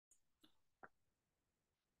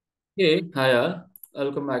Hey, hi all.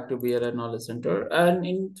 Welcome back to BRI Knowledge Center. And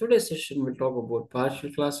in today's session, we'll talk about partial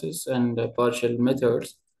classes and partial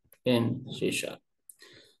methods in C Sharp.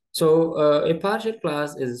 A partial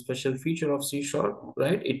class is a special feature of C Sharp,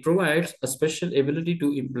 right? It provides a special ability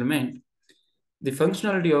to implement the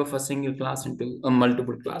functionality of a single class into a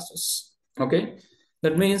multiple classes. Okay,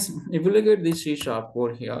 that means if you look at the C Sharp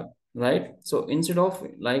code here, right? So instead of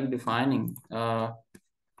like defining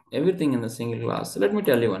everything in the single class, let me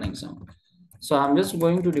tell you one example. So I'm just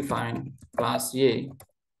going to define class A,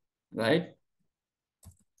 right?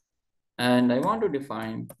 And I want to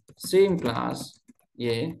define same class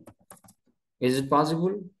A. Is it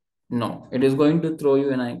possible? No. It is going to throw you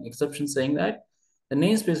an exception saying that the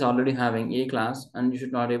namespace already having A class and you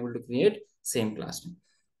should not able to create same class.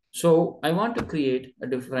 So I want to create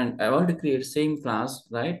same class,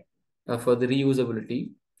 right? For the reusability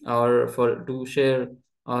or for to share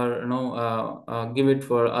or give it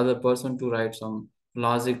for other person to write some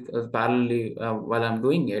logic parallelly while I'm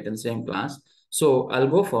doing it in same class. So I'll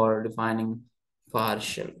go for defining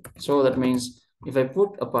partial. So that means if I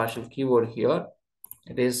put a partial keyword here,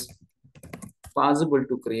 it is possible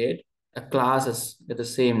to create a classes with the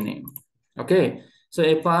same name. Okay, so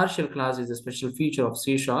a partial class is a special feature of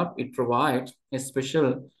C Sharp. It provides a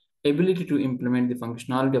special ability to implement the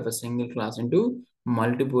functionality of a single class into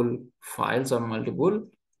multiple files or multiple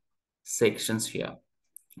sections here.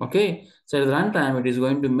 Okay, so at the runtime, it is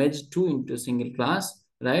going to merge two into a single class,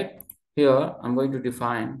 right? Here, I'm going to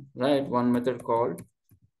define, right, one method called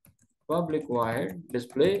public void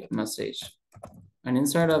display message. And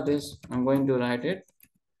inside of this, I'm going to write it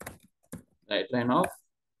right line of,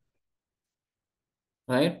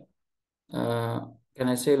 right? Uh, can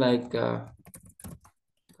I say like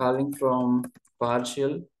calling from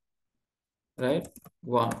partial, right?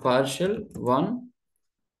 One partial one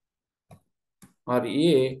or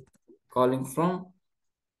A calling from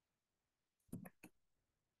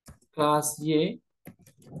class A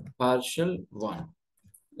partial one.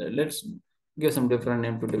 Let's give some different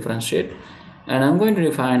name to differentiate. And I'm going to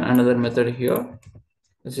define another method here.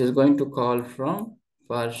 This is going to call from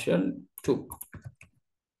partial two,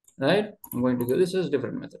 right? I'm going to give this as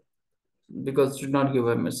different method because it should not give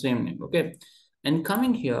them the same name. Okay. And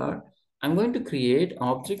coming here, I'm going to create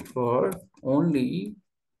object for only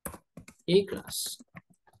A class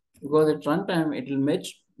because at runtime it will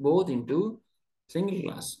merge both into single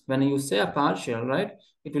class. When you say a partial, right,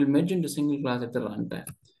 it will merge into single class at the runtime.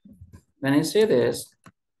 When I say this,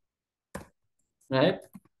 right,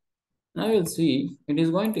 now you'll see it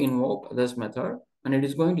is going to invoke this method and it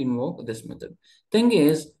is going to invoke this method. Thing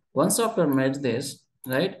is, once after merge this,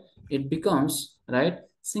 right, it becomes, right,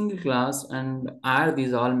 single class and add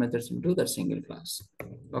these all methods into that single class.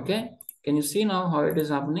 Okay, can you see now how it is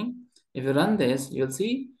happening? If you run this, you'll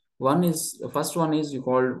see one is the first one is you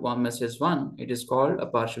called one message one. It is called a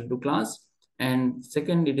partial two class, and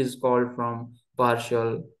second it is called from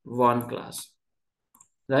partial one class,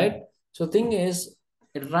 right? So thing is,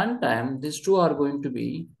 at runtime, these two are going to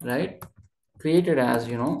be right created as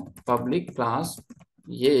public class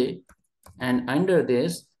A, and under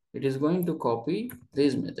this it is going to copy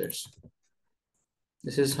these methods.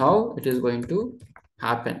 This is how it is going to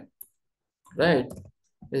happen, right?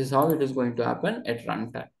 This is how it is going to happen at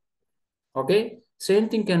runtime. Okay, same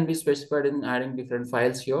thing can be specified in adding different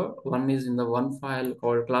files here. One is in the one file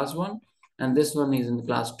called class one, and this one is in the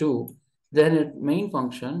class two. Then at main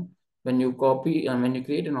function, when you copy and when you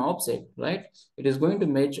create an object, right, it is going to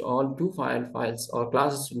merge all two files or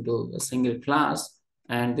classes into a single class,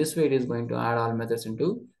 and this way it is going to add all methods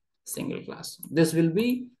into single class. This will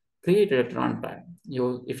be created at runtime.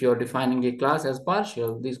 If you are defining a class as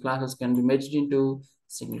partial, these classes can be merged into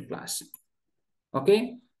single class.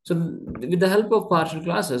 Okay, so with the help of partial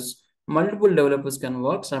classes, multiple developers can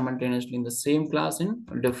work simultaneously in the same class in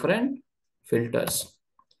different filters.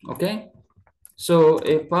 Okay, so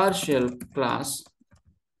a partial class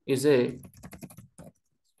is a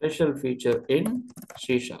special feature in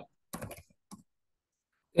C Sharp.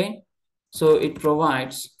 Okay, so it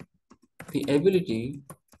provides the ability,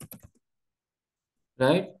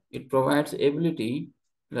 right? It provides the ability,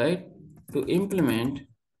 right, to implement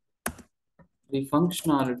the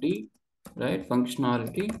functionality, right?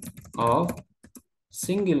 Functionality of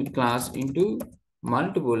single class into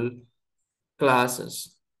multiple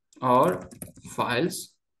classes or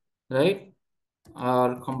files, right,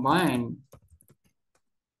 are combined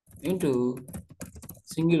into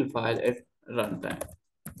single file at runtime.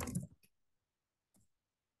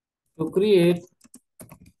 To create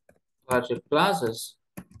partial classes,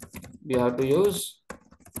 we have to use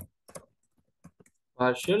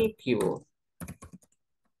partial keyword.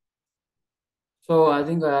 So I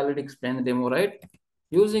think I already explained the demo, right?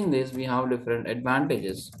 Using this, we have different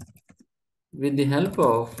advantages with the help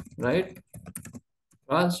of, right,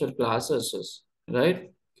 transfer classes,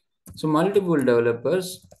 right? So multiple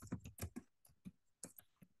developers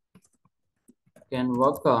can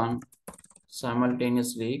work on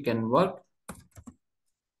simultaneously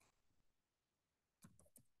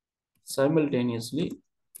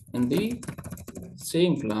in the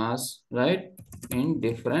same class, right, in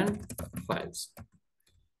different files.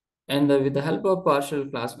 And with the help of partial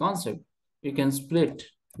class concept, you can split,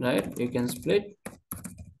 right? You can split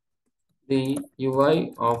the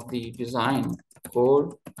UI of the design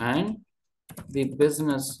code and the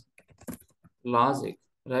business logic,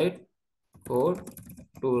 right? Code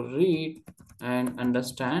to read and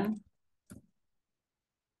understand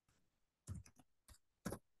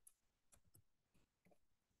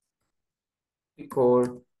the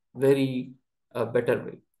code very better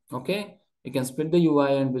way. Okay, you can split the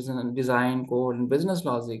UI and business design code and business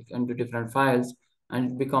logic into different files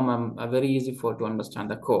and become a very easy for to understand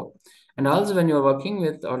the code. And also when you're working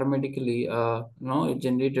with automatically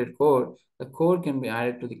generated code, the code can be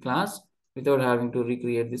added to the class without having to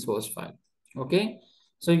recreate the source file. Okay,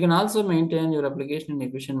 so you can also maintain your application in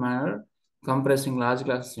efficient manner, compressing large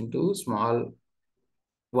classes into small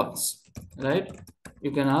ones, right?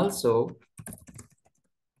 You can also,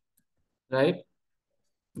 right,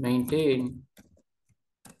 maintain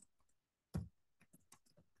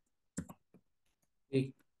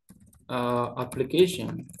the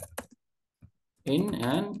application in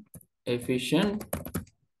an efficient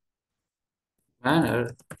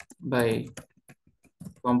manner by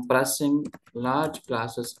compressing large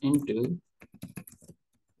classes into,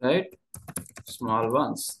 right, small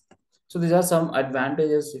ones. So these are some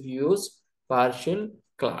advantages if you use partial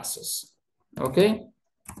classes. Okay,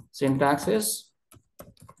 syntax is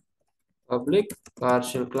public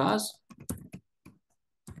partial class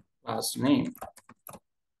name.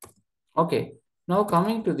 Okay, now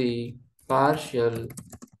coming to the partial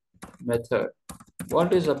method.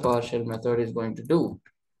 What is a partial method is going to do?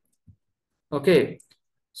 Okay,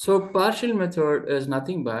 so partial method is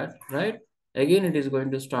nothing but, right? Again, it is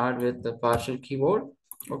going to start with the partial keyword.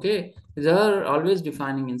 Okay, these are always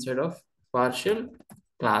defining inside of partial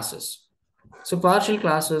classes. So partial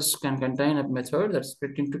classes can contain a method that's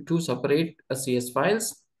split into two separate CS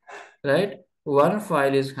files, right? One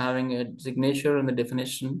file is having a signature and the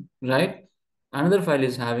definition, right? Another file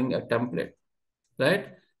is having a template,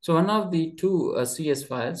 right? So one of the two CS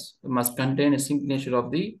files must contain a signature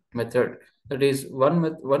of the method. That is,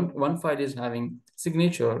 one file is having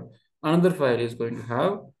signature, another file is going to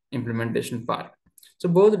have implementation part. So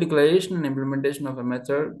both declaration and implementation of a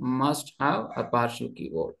method must have a partial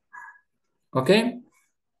keyword. Okay.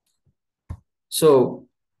 So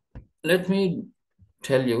let me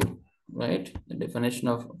tell you, right, the definition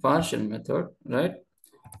of partial method, right?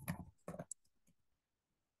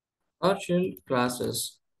 Partial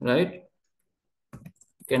classes, right,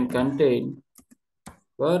 can contain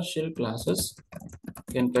partial classes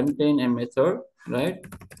can contain a method, right,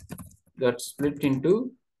 that's split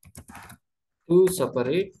into two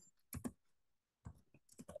separate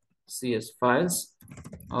CS files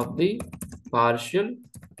of the partial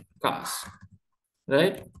class,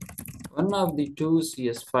 right? One of the two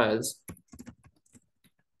CS files,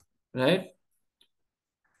 right,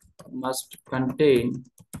 must contain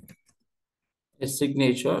a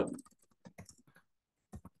signature,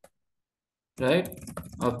 right,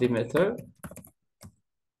 of the method,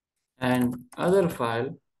 and other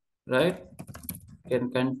file, right,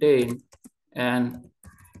 can contain an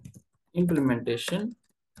implementation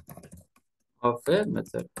of a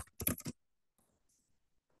method.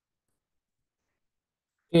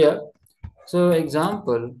 Here, so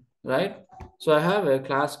example, right? So I have a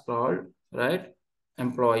class called, right,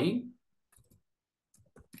 employee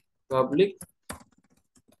public.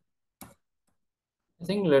 I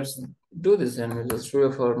think let's do this and we'll just do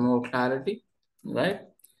it for more clarity, right?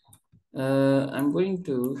 I'm going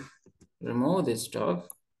to remove this stuff,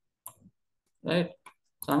 right?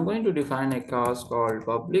 So I'm going to define a class called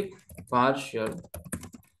public partial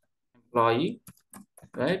employee,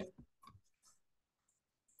 right?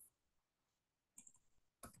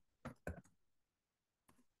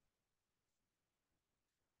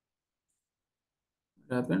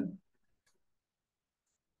 What happened?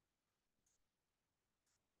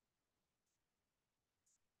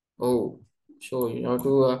 Oh, so you have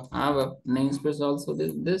to have a namespace also.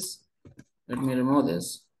 This. Let me remove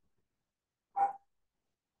this.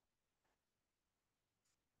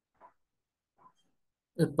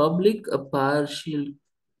 The public a partial.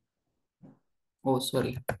 Oh,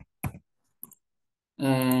 sorry.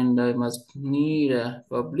 and I must need a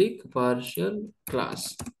public partial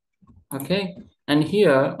class. Okay, and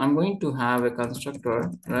here I'm going to have a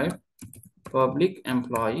constructor, right? Public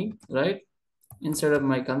employee, right? Instead of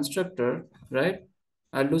my constructor, right?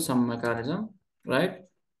 I'll do some mechanism, right?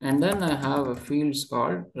 And then I have a fields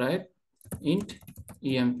called, right? Int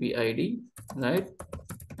emp id, right?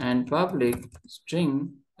 And public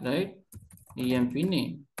string, right? Emp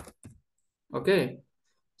name. Okay,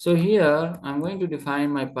 so here I'm going to define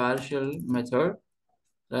my partial method,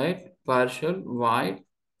 right? Partial void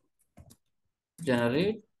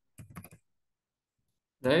generate,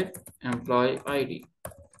 right? Employee id.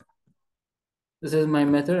 This is my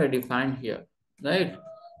method I defined here, right?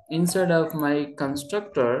 Inside of my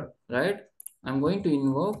constructor, right? I'm going to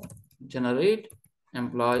invoke generate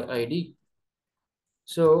employee id.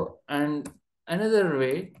 So, and another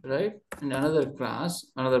way, right? In another class,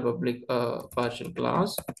 another public partial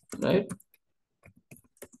class, right?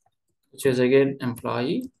 Which is again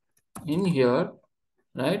employee. In here,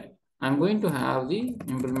 right? I'm going to have the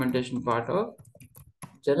implementation part of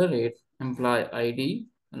generate employee ID,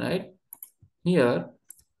 right? Here,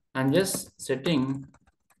 I'm just setting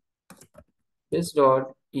this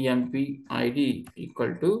dot emp ID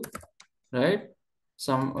equal to, right?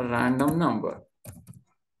 Some random number.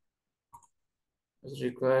 This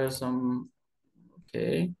requires some,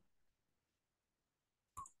 okay.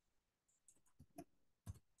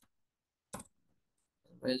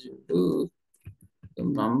 As you do the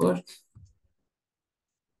number,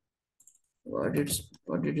 what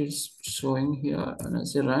it is showing here, and I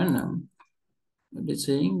say random. What it's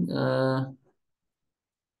saying,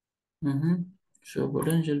 show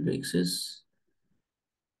potential basis.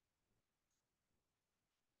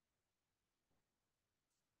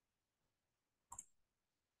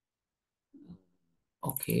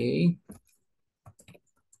 Okay.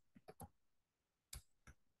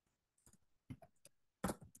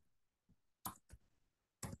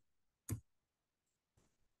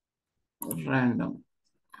 Random.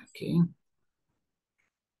 Okay.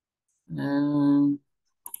 Um,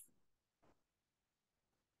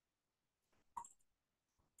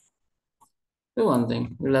 do one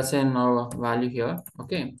thing. We'll assign our value here.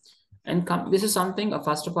 Okay. And this is something a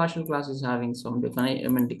first partial class is having some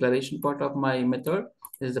declaration part of my method.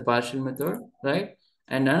 This is the partial method, right?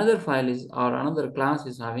 And another file is or another class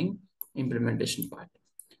is having implementation part.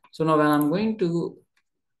 So now when I'm going to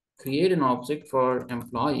create an object for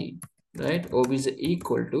employee, right? Ob is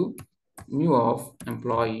equal to new of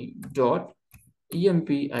employee dot emp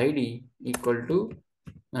id equal to,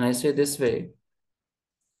 when I say this way,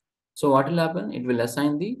 so what will happen? It will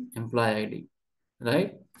assign the employee ID,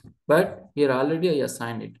 right? But here already I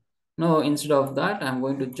assigned it. Now instead of that, I'm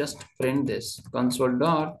going to just print this console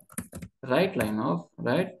dot right line of,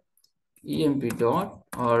 right, emp dot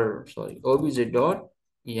or sorry obj dot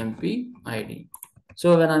emp id.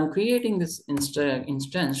 So when I'm creating this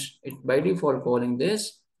instance, it by default calling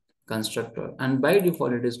this constructor, and by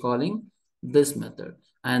default it is calling this method,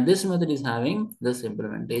 and this method is having this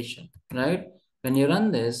implementation, right? When you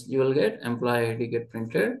run this, you will get employee ID get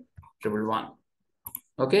printed 111.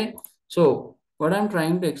 Okay, so what I'm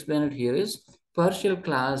trying to explain it here is partial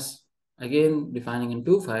class, again defining in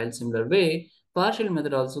two files. Similar way, partial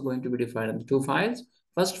method also going to be defined in two files.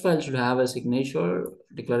 First file should have a signature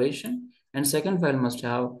declaration, and second file must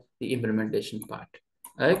have the implementation part,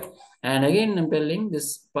 right? And again, I'm telling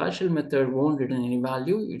this partial method won't return any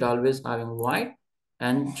value. It always having void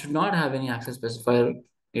and should not have any access specifier.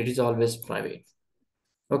 It is always private.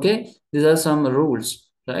 Okay, these are some rules,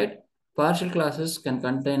 right? Partial classes can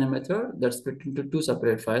contain a method that's split into two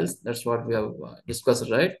separate files. That's what we have discussed,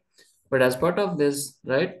 right? But as part of this,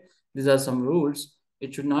 right, these are some rules.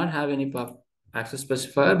 It should not have any access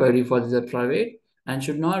specifier. By default, these are private and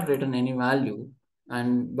should not return any value.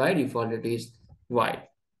 And by default, it is void.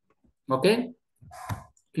 Okay,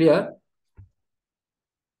 clear,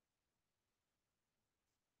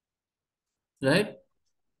 right?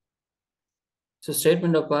 So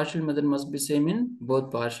statement of partial method must be same in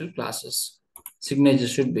both partial classes. Signature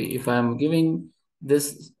should be. If I'm giving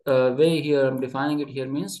this way here, I'm defining it here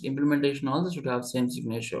means implementation also should have same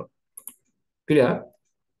signature. Clear?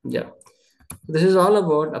 Yeah. This is all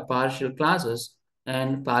about a partial classes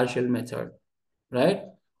and partial method, right?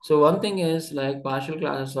 So one thing is like partial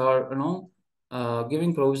classes are,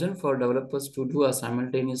 giving provision for developers to do a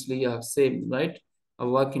simultaneously same, right? A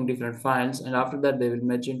work in different files, and after that they will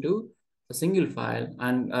merge into a single file,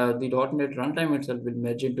 and the .NET runtime itself will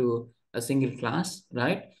merge into a single class,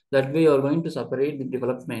 right? That way you're going to separate the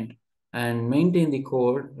development and maintain the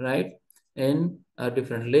code, right? In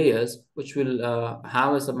different layers, which will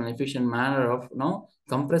have some efficient manner of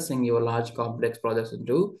compressing your large complex projects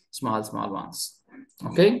into small ones.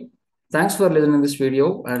 Okay, thanks for listening to this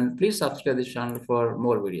video, and please subscribe this channel for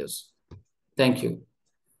more videos. Thank you.